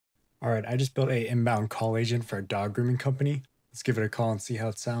All right, I just built a inbound call agent for a dog grooming company. Let's give it a call and see how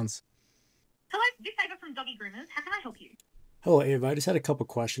it sounds. Hello, this is Ava from Doggy Groomers. How can I help you? Hello, Ava. I just had a couple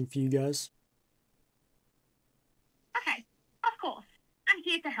questions for you guys. Okay, of course. I'm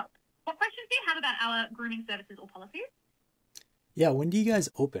here to help. What questions do you have about our grooming services or policies? Yeah, when do you guys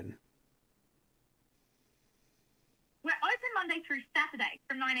open? We're open Monday through Saturday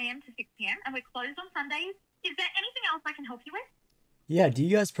from 9 a.m. to 6 p.m. and we're closed on Sundays. Is there anything else I can help you with? Yeah, do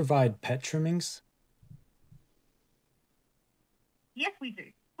you guys provide pet trimmings? Yes, we do.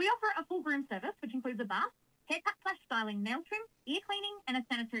 We offer a full groom service, which includes a bath, haircut/styling, nail trim, ear cleaning, and a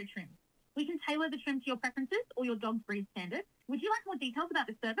sanitary trim. We can tailor the trim to your preferences or your dog's breed standard. Would you like more details about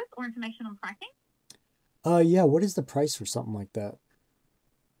this service or information on pricing? Yeah, what is the price for something like that?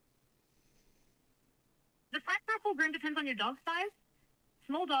 The price for a full groom depends on your dog size.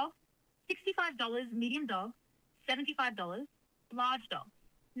 Small dog, $65. Medium dog, $75. Large dog,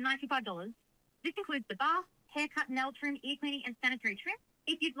 $95. This includes the bath, haircut, nail trim, ear cleaning, and sanitary trim.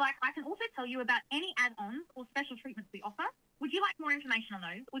 If you'd like, I can also tell you about any add-ons or special treatments we offer. Would you like more information on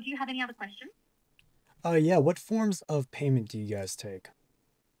those, or do you have any other questions? Yeah, what forms of payment do you guys take?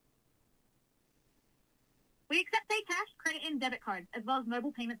 We accept pay cash, credit, and debit cards, as well as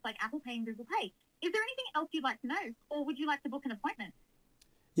mobile payments like Apple Pay and Google Pay. Is there anything else you'd like to know, or would you like to book an appointment?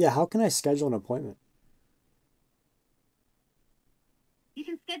 Yeah, how can I schedule an appointment? You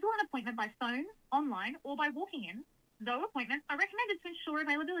can schedule an appointment by phone, online, or by walking in, though appointments are recommended to ensure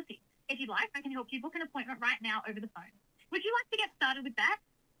availability. If you'd like, I can help you book an appointment right now over the phone. Would you like to get started with that?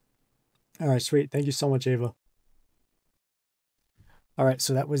 All right, sweet. Thank you so much, Ava. All right,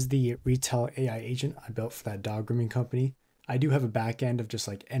 so that was the retail AI agent I built for that dog grooming company. I do have a back end of just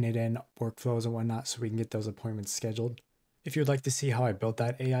like end-to-end workflows and whatnot, so we can get those appointments scheduled. If you would like to see how I built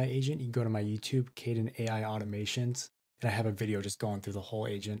that AI agent, you can go to my YouTube, Caden AI Automations, and I have a video just going through the whole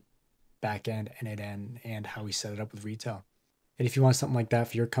agent, back end, end-to-end, and how we set it up with retail. And if you want something like that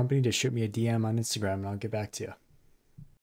for your company, just shoot me a DM on Instagram and I'll get back to you.